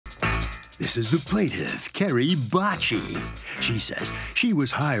This is the plaintiff, Carrie Bocci. She says she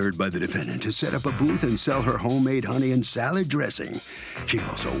was hired by the defendant to set up a booth and sell her homemade honey and salad dressing. She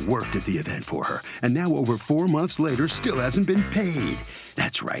also worked at the event for her, and now over 4 months later still hasn't been paid.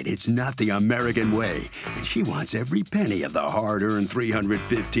 That's right, it's not the American way, and she wants every penny of the hard-earned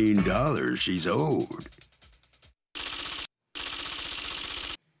 $315 she's owed.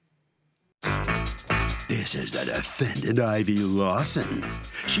 This is the defendant, Ivy Lawson.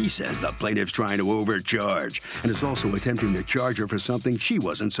 She says the plaintiff's trying to overcharge and is also attempting to charge her for something she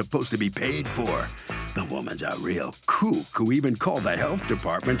wasn't supposed to be paid for. The woman's a real kook who even called the health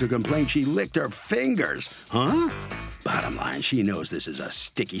department to complain she licked her fingers. Huh? Bottom line, she knows this is a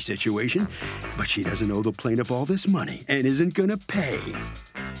sticky situation, but she doesn't owe the plaintiff all this money and isn't gonna pay.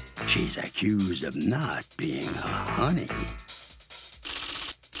 She's accused of not being a honey.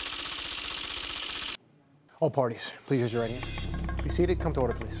 All parties, please raise your right hand. Be seated. Come to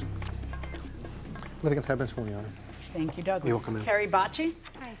order, please. Litigants have been sworn, Your Honor. Thank you, Douglas. You're welcome, ma'am. Carrie Bocci,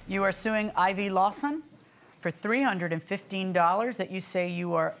 Hi. you are suing Ivy Lawson for $315 that you say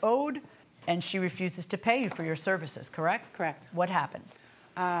you are owed, and she refuses to pay you for your services, correct? Correct. What happened?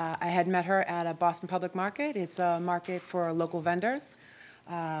 I had met her at a Boston Public Market. It's a market for local vendors.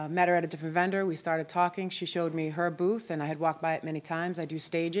 Met her at a different vendor. We started talking. She showed me her booth, and I had walked by it many times. I do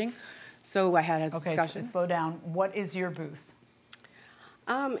staging. So I had a discussion. Okay, slow down. What is your booth?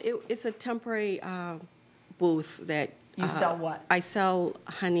 It's a temporary booth that You sell what? I sell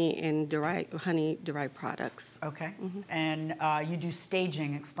honey and honey-derived products. Okay. And you do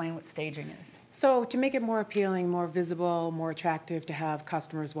staging. Explain what staging is. So to make it more appealing, more visible, more attractive, to have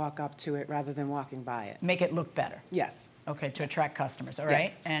customers walk up to it rather than walking by it. Make it look better. Yes. Okay, to attract customers, all right?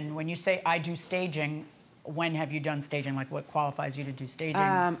 Yes. And when you say I do staging, when have you done staging? Like, what qualifies you to do staging?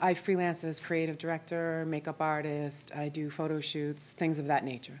 I freelance as creative director, makeup artist. I do photo shoots, things of that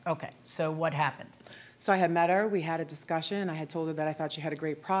nature. Okay, so what happened? So I had met her. We had a discussion. I had told her that I thought she had a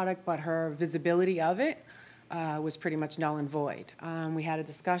great product, but her visibility of it was pretty much null and void. We had a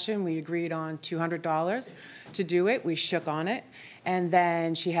discussion. We agreed on $200 to do it. We shook on it. And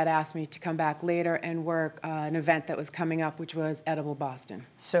then she had asked me to come back later and work an event that was coming up, which was Edible Boston.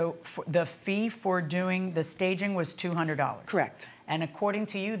 So the fee for doing the staging was $200? Correct. And according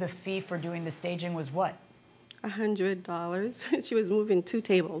to you, the fee for doing the staging was what? $100. She was moving 2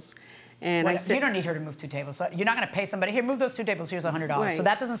 tables. And I said, you don't need her to move 2 tables. So you're not going to pay somebody, here, move those 2 tables, here's $100. Right. So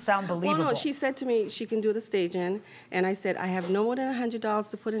that doesn't sound believable. Well, no, she said to me she can do the staging. And I said, I have no more than $100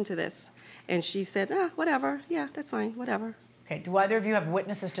 to put into this. And she said, whatever. Yeah, that's fine, whatever. Okay, do either of you have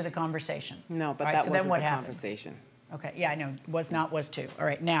witnesses to the conversation? No, but All right, that so wasn't then what the happened? conversation. Okay, yeah, I know. Was not, was to. All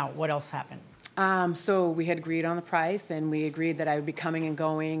right, now, what else happened? So we had agreed on the price, and we agreed that I would be coming and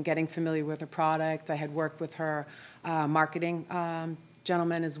going, getting familiar with her product. I had worked with her marketing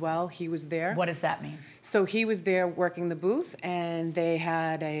gentleman as well. He was there. What does that mean? So he was there working the booth, and they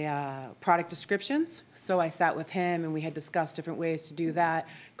had product descriptions. So I sat with him, and we had discussed different ways to do that,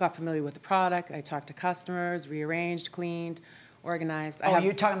 got familiar with the product. I talked to customers, rearranged, cleaned, organized.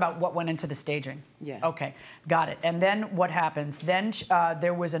 You're talking about what went into the staging? Yeah. Okay, got it. And then what happens? Then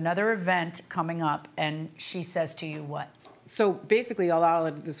there was another event coming up, and she says to you what? So basically, all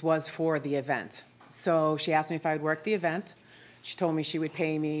of this was for the event. So she asked me if I would work the event. She told me she would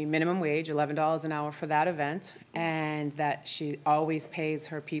pay me minimum wage, $11 an hour for that event, and that she always pays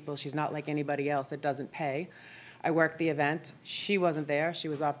her people. She's not like anybody else that doesn't pay. I worked the event. She wasn't there. She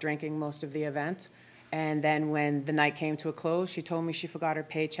was off drinking most of the event. And then when the night came to a close, she told me she forgot her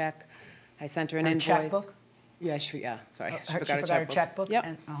paycheck. I sent her an invoice. Checkbook? Yeah, sorry. She forgot her checkbook? Yep.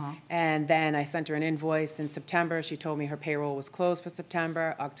 And, and then I sent her an invoice in September. She told me her payroll was closed for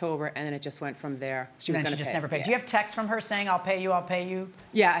September, October, and then it just went from there. She was going to pay. She just never paid. Yeah. Do you have text from her saying, I'll pay you, I'll pay you?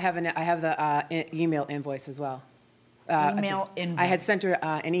 Yeah, I have the email invoice as well. Email invoice? I had sent her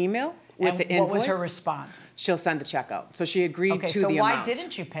an email with the invoice. What was her response? She'll send the check out. So she agreed to the amount. Okay, so why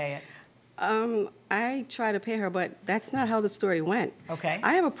didn't you pay it? I tried to pay her, but that's not how the story went. Okay.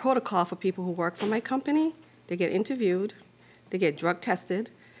 I have a protocol for people who work for my company. They get interviewed, they get drug tested.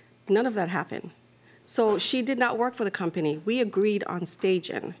 None of that happened. So she did not work for the company. We agreed on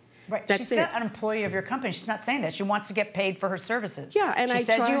staging. Right. That's She's not an employee of your company. She's not saying that. She wants to get paid for her services. Yeah, and she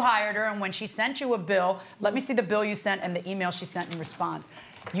says you hired her, and when she sent you a bill, let me see the bill you sent and the email she sent in response.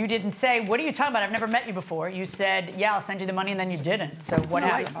 You didn't say, what are you talking about? I've never met you before. You said, yeah, I'll send you the money, and then you didn't. So what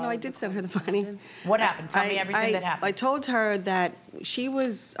happened? No, I did send her the money. What happened? Tell me everything that happened. I told her that she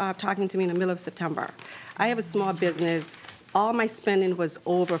was talking to me in the middle of September. I have a small business all my spending was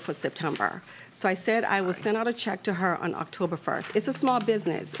over for September. So I said I will send out a check to her on October 1st. It's a small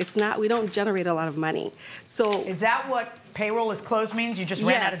business. It's not, we don't generate a lot of money. So Is that what payroll is closed means? You just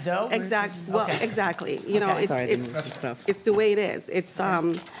ran out of dough? Exactly. Well, Okay. exactly. You know, Okay. it's the way it is. It's,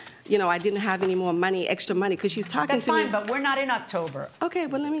 you know, I didn't have any more money, extra money, because she's talking That's to me. fine, but we're not in October. Okay,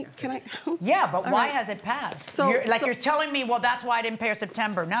 but can I? Yeah, but All why right. has it passed? So- You're telling me, well, that's why I didn't pay her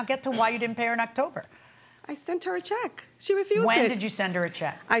September. Now get to why you didn't pay her in October. I sent her a check. She refused it. When did you send her a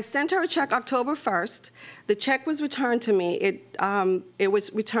check? I sent her a check October 1st. The check was returned to me. It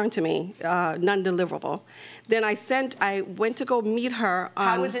was returned to me, non-deliverable. Then I went to go meet her on...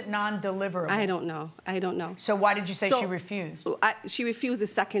 How was it non-deliverable? I don't know. I don't know. So why did you say So, she refused? She refused the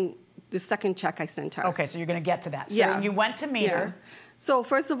second check I sent her. Okay, so you're going to get to that. So Yeah. you went to meet her. So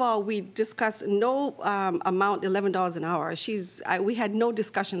first of all, we discussed no amount, $11 an hour. We had no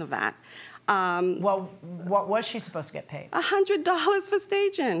discussion of that. Well, what was she supposed to get paid? $100 for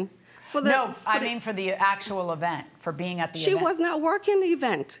staging. For the actual event, for being at the event. She was not working the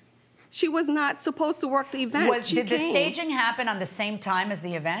event. She was not supposed to work the event. Did the staging happen on the same time as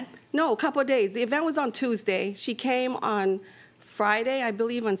the event? No, a couple of days. The event was on Tuesday. She came on Friday, I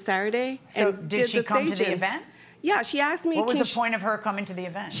believe, on Saturday. So and did she the come to the staging. event? Yeah, she asked me. What was the point of her coming to the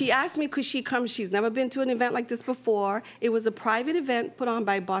event? She asked me, could she come? She's never been to an event like this before. It was a private event put on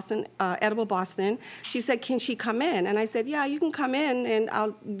by Boston, Edible Boston. She said, can she come in? And I said, yeah, you can come in,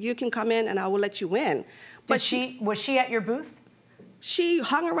 and you can come in, and I will let you in. But was she at your booth? She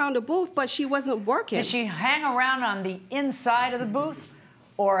hung around the booth, but she wasn't working. Did she hang around on the inside of the booth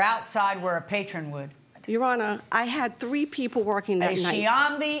or outside where a patron would? Your Honor, I had 3 people working that night. Is she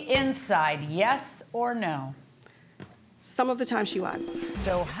on the inside, yes or no? Some of the time she was.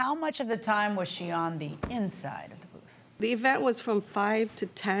 So how much of the time was she on the inside of the booth? The event was from 5 to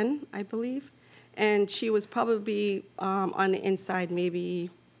 10, I believe, and she was probably on the inside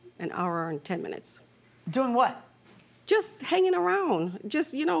maybe an hour and 10 minutes. Doing what? Just hanging around,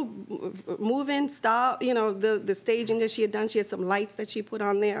 just, you know, moving, stop, you know, the staging that she had done. She had some lights that she put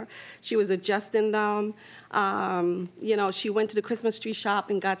on there. She was adjusting them. You know, she went to the Christmas tree shop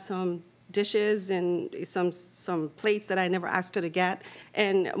and got some dishes and some plates that I never asked her to get.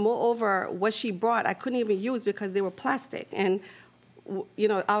 And moreover, what she brought, I couldn't even use because they were plastic. And, you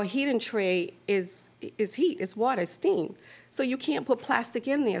know, our heating tray is heat, it's water, steam. So you can't put plastic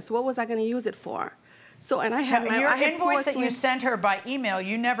in there. So what was I going to use it for? So, and I had your invoice that you sent her by email,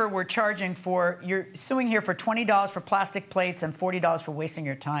 you never were charging for, you're suing here for $20 for plastic plates and $40 for wasting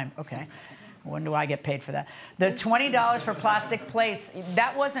your time. Okay. When do I get paid for that? The $20 for plastic plates,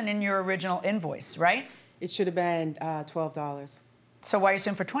 that wasn't in your original invoice, right? It should have been $12. So why are you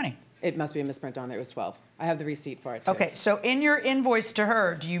suing for 20? It must be a misprint on there. It was 12. I have the receipt for it, too. Okay, so in your invoice to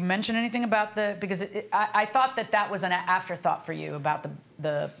her, do you mention anything about because I thought that was an afterthought for you about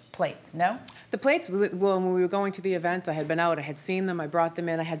the plates, no? The plates, well, when we were going to the event, I had been out, I had seen them, I brought them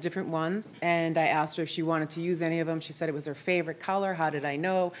in, I had different ones, and I asked her if she wanted to use any of them. She said it was her favorite color, how did I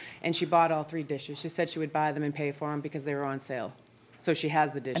know? And she bought all 3 dishes. She said she would buy them and pay for them because they were on sale. So she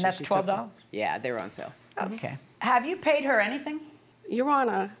has the dishes. And that's She took $12? them. Yeah, they were on sale. Okay. Have you paid her anything? Your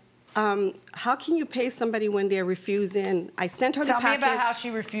Honor, how can you pay somebody when they're refusing? I sent her the packet. Tell me about how she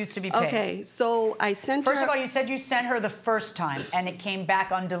refused to be paid. Okay, so I sent her... First of all, you said you sent her the first time, and it came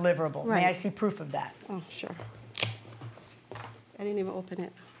back undeliverable. Right. May I see proof of that? Oh, sure. I didn't even open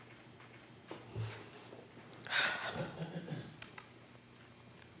it.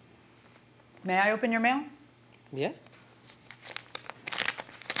 May I open your mail? Yeah.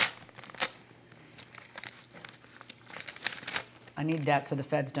 I need that so the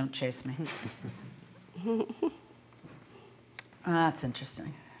feds don't chase me. That's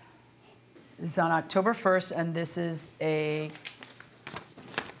interesting. This is on October 1st, and this is a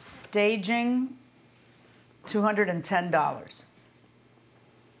staging $210.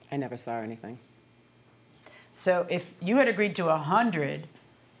 I never saw anything. So if you had agreed to 100,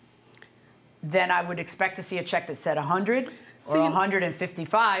 then I would expect to see a check that said 100 or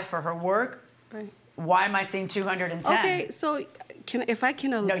 155 for her work. Right. Why am I seeing 210? Okay, so if I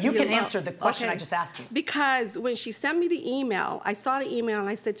can... No, you can answer the question I just asked you. Because when she sent me the email, I saw the email and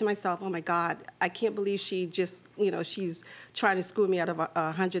I said to myself, oh my God, I can't believe she just, you know, she's trying to screw me out of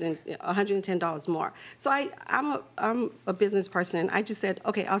 $110 more. So I'm a business person. I just said,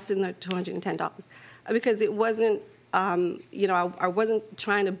 okay, I'll send her $210 because it wasn't, you know, I wasn't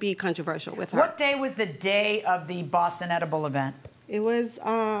trying to be controversial with her. What day was the day of the Boston Edible event? It was the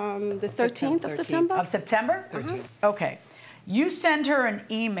 13th of September. Of September? 13th. Okay. You send her an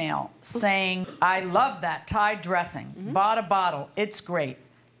email saying, I love that Thai dressing. Bought a bottle. It's great.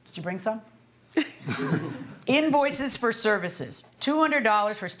 Did you bring some? Invoices for services,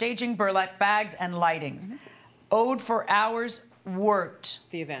 $200 for staging burlap bags and lightings. Owed for hours worked.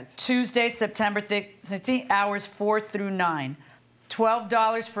 The event. Tuesday, September 16th, hours 4 through 9.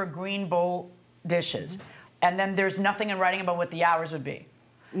 $12 for green bowl dishes. And then there's nothing in writing about what the hours would be.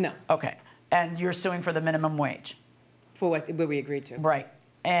 No. Okay. And you're suing for the minimum wage. For what we agreed to. Right.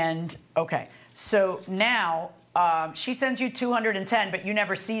 And, okay. So now, she sends you 210, but you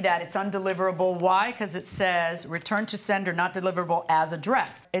never see that. It's undeliverable. Why? Because it says, return to sender, not deliverable as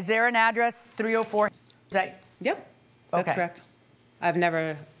addressed. Is there an address, 304? Is that? Yep. That's Okay. correct. I've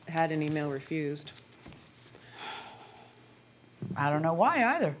never had an email refused. I don't know why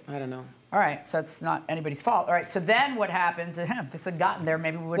either. I don't know. All right, so it's not anybody's fault. All right, so then what happens is, if this had gotten there,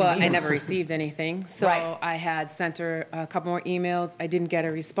 maybe we wouldn't Well, be I here. never received anything, so Right. I had sent her a couple more emails. I didn't get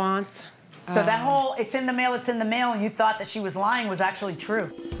a response. So that whole, it's in the mail, and you thought that she was lying was actually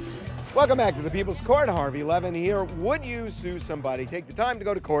true. Welcome back to the People's Court. Harvey Levin here. Would you sue somebody? Take the time to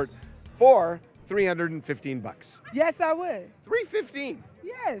go to court for $315. Yes, I would. $315.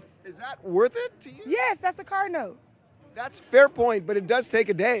 Yes. Is that worth it to you? Yes, that's a car note. That's fair point, but it does take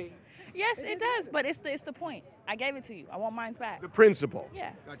a day. Yes, it does, but it's the point. I gave it to you. I want mine back. The principle.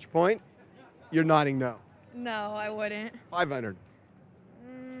 Yeah. Got your point? You're nodding no. No, I wouldn't. 500.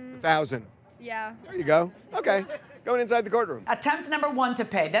 1,000. Yeah. There you go. Okay. Going inside the courtroom. Attempt number 1 to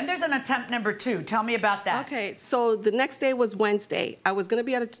pay. Then there's an attempt number 2. Tell me about that. Okay, so the next day was Wednesday. I was going to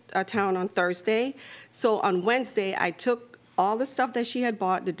be out of town on Thursday. So on Wednesday, I took all the stuff that she had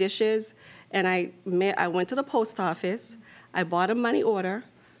bought, the dishes, and I went to the post office. I bought a money order.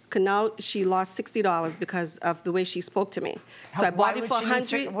 Now she lost $60 because of the way she spoke to me. So I bought it for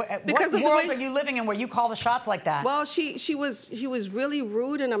 $100 because of the world way. are you living in where you call the shots like that? Well, she was really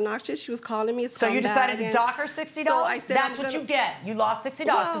rude and obnoxious. She was calling me a scumbag. So you decided to dock her $60? So I said, That's what you get. You lost $60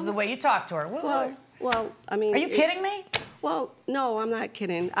 because of the way you talked to her. Well, I mean. Are you kidding me? Well, no, I'm not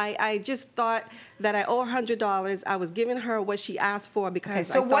kidding. I just thought that I owe her $100. I was giving her what she asked for because Okay, I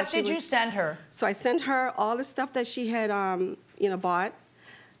so thought what she did you was- send her? So I sent her all the stuff that she had, bought,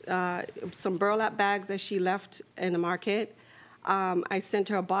 some burlap bags that she left in the market. I sent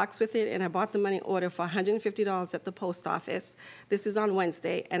her a box with it, and I bought the money order for $150 at the post office. This is on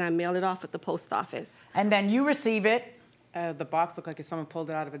Wednesday, and I mailed it off at the post office. And then you receive it. The box looked like if someone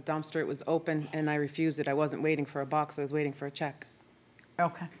pulled it out of a dumpster. It was open, and I refused it. I wasn't waiting for a box. I was waiting for a check.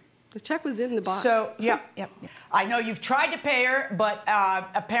 Okay. The check was in the box. So, yeah. I know you've tried to pay her, but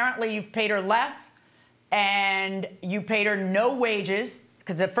apparently you've paid her less, and you paid her no wages,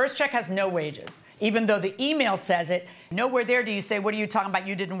 because the first check has no wages, even though the email says it. Nowhere there do you say, what are you talking about?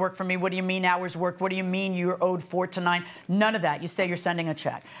 You didn't work for me. What do you mean hours worked? What do you mean you're owed 4 to 9? None of that. You say you're sending a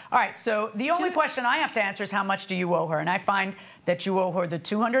check. All right, so the only question I have to answer is how much do you owe her? And I find that you owe her the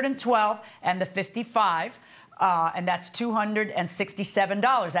 $212 and the $55. And that's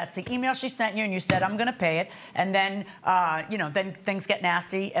 $267. That's the email she sent you, and you said, I'm going to pay it. And then, then things get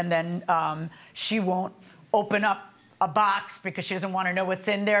nasty, and then she won't open up a box because she doesn't want to know what's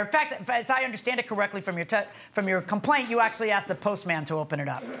in there. In fact, as I understand it correctly from your complaint, you actually asked the postman to open it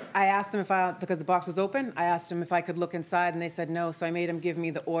up. I asked them because the box was open, I asked them if I could look inside, and they said no, so I made them give me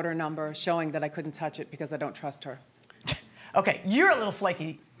the order number showing that I couldn't touch it because I don't trust her. Okay, you're a little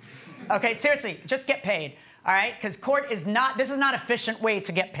flaky. Okay, seriously, just get paid. All right, because this is not an efficient way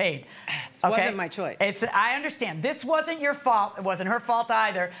to get paid. It wasn't my choice. I understand. This wasn't your fault. It wasn't her fault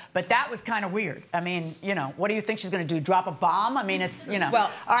either, but that was kind of weird. I mean, what do you think she's going to do, drop a bomb? I mean, it's, Well,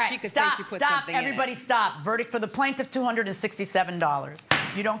 all right, she could stop, say she put stop, something in it. everybody stop. Verdict for the plaintiff, $267.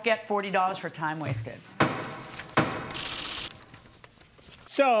 You don't get $40 for time wasted.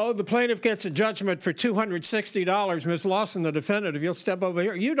 So the plaintiff gets a judgment for $260. Ms. Lawson, the defendant, if you'll step over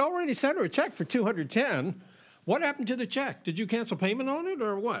here. You'd already sent her a check for $210. What happened to the check? Did you cancel payment on it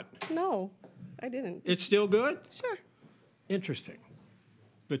or what? No, I didn't. It's still good? Sure. Interesting.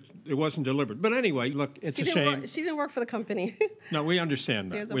 But it wasn't delivered. But anyway, look, it's a shame. She didn't work for the company. No, we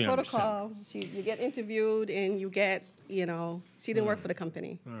understand that. There's a we protocol. You get interviewed, and you get, she didn't work for the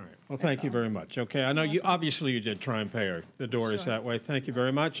company. All right. Well, thank you very much. Okay, I know obviously you did try and pay her. The door is that way. Thank you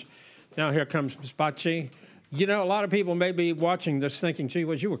very much. Now here comes Ms. Bacci. A lot of people may be watching this thinking, gee,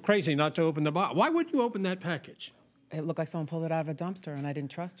 you were crazy not to open the box. Why would you open that package? It looked like someone pulled it out of a dumpster, and I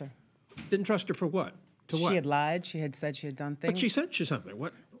didn't trust her. Didn't trust her for what? She had lied. She had said she had done things. But she sent you something.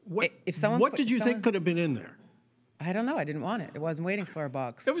 What did you think could have been in there? I don't know. I didn't want it. It wasn't waiting for a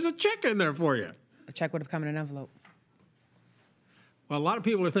box. There was a check in there for you. A check would have come in an envelope. Well, a lot of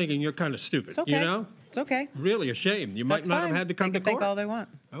people are thinking you're kind of stupid. It's okay. It's okay. Really a shame. You might not have had to come to court. They can think all they want.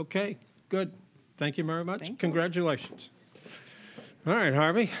 Okay, good. Thank you very much. Congratulations. All right,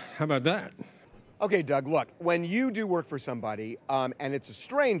 Harvey, how about that? Okay, Doug, look, when you do work for somebody and it's a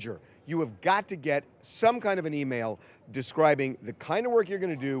stranger, you have got to get some kind of an email describing the kind of work you're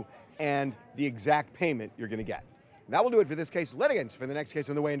going to do and the exact payment you're going to get. That will do it for this case. Litigants for the next case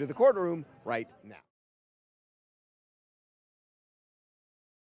on the way into the courtroom right now.